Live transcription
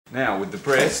Now with the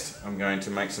breast, I'm going to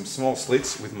make some small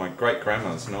slits with my great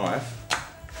grandmother's knife.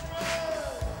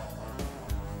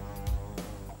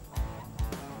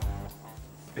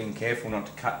 Being careful not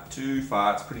to cut too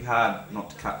far, it's pretty hard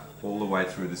not to cut all the way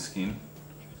through the skin.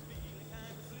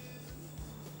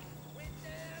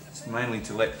 It's mainly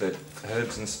to let the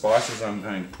herbs and spices I'm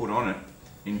going to put on it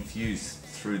infuse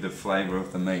through the flavour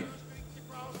of the meat.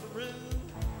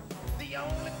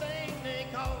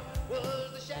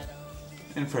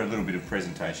 And for a little bit of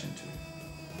presentation too.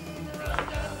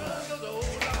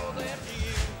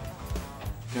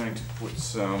 Going to put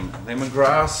some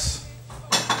lemongrass,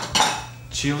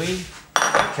 chili,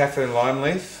 kaffir lime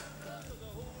leaf,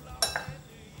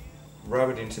 rub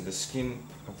it into the skin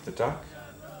of the duck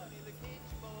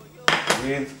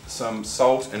with some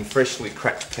salt and freshly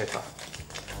cracked pepper.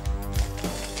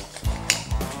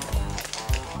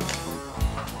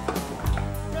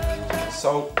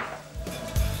 Salt.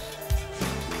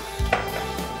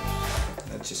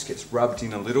 That just gets rubbed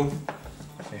in a little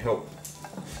to help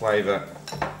flavour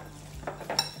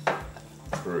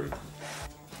through.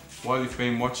 While you've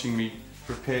been watching me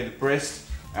prepare the breast,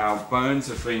 our bones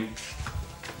have been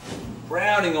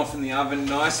browning off in the oven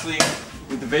nicely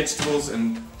with the vegetables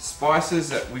and spices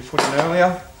that we put in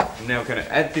earlier. I'm now going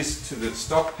to add this to the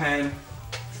stock pan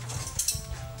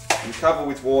and cover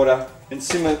with water and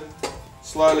simmer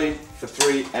slowly for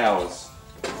 3 hours.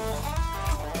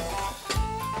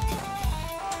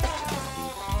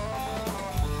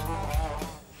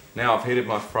 Now I've heated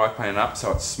my fry pan up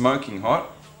so it's smoking hot.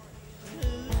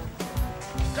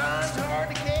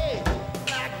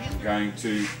 I'm going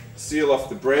to seal off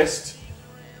the breast,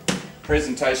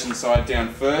 presentation side down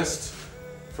first,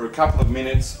 for a couple of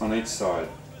minutes on each side.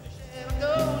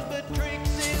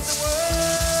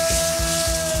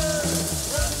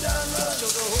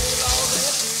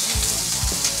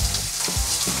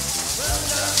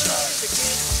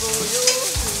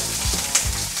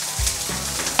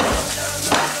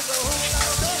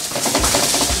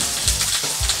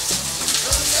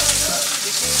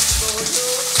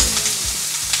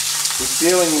 We're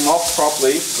sealing them off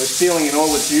properly. We're sealing in all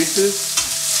the juices,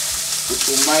 which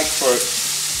will make for a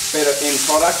better end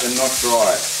product and not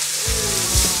dry.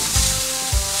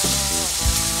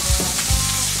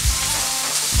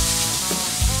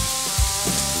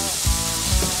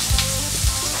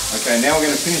 Okay, now we're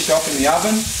going to finish off in the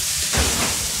oven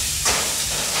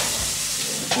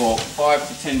for 5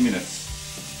 to 10 minutes,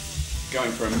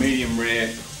 going for a medium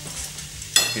rare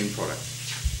end product.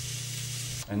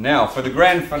 And now for the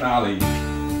grand finale.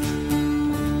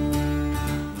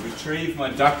 Retrieve my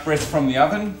duck breast from the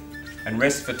oven and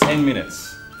rest for 10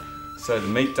 minutes so the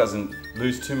meat doesn't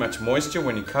lose too much moisture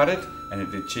when you cut it and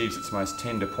it achieves its most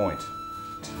tender point.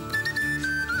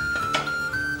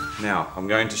 Now I'm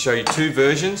going to show you two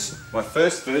versions. My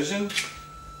first version,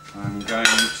 I'm going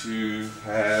to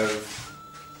have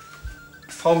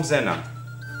pomzena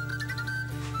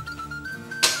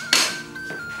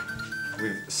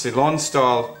with Ceylon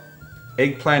style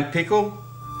eggplant pickle,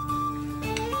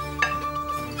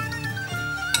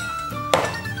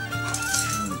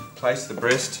 place the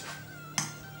breast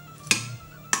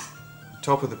on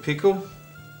top of the pickle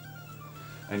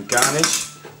and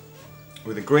garnish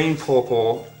with a green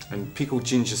pawpaw and pickled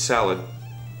ginger salad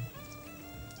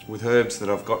with herbs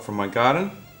that I've got from my garden.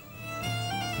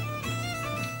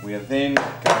 We are then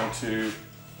going to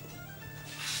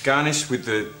garnish with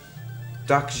the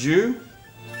duck jus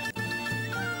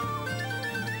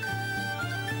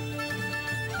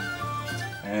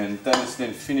and that is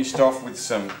then finished off with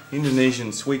some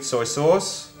Indonesian sweet soy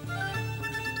sauce.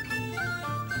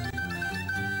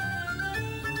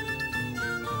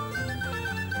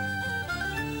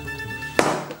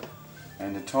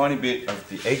 And a tiny bit of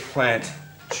the eggplant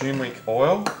turmeric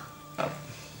oil.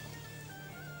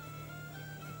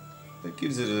 That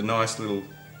gives it a nice little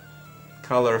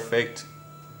colour effect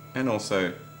and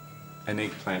also an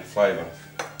eggplant flavour.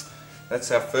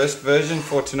 That's our first version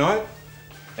for tonight.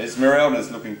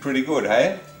 Esmeralda's looking pretty good,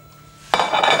 hey?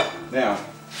 Now,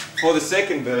 for the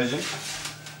second version,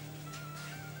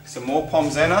 some more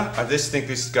pomzena. I just think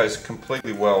this goes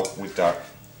completely well with duck.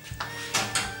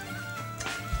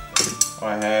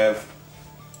 I have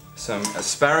some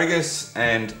asparagus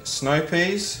and snow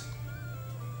peas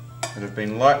that have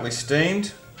been lightly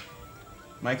steamed.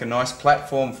 Make a nice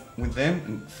platform with them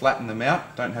and flatten them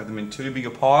out. Don't have them in too big a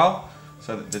pile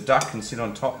so that the duck can sit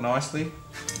on top nicely.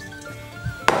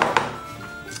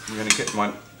 I'm going to get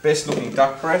my best looking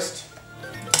duck breast.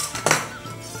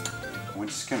 We're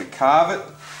just going to carve it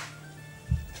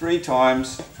 3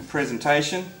 times for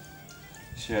presentation.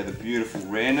 Show the beautiful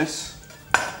rareness.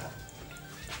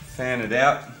 Fan it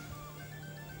out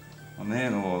on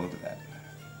there. Oh, look at that.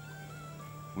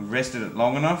 We rested it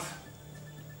long enough.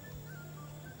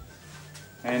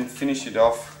 And finish it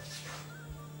off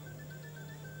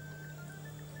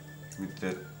with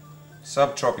the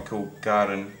subtropical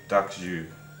garden duck jus.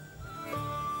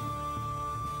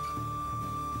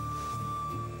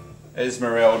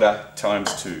 Esmeralda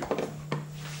 ×2.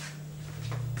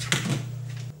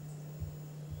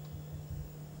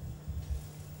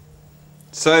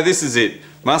 So this is it.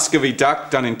 Muscovy duck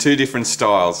done in 2 different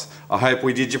styles. I hope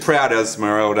we did you proud,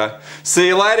 Esmeralda. See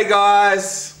you later,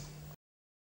 guys.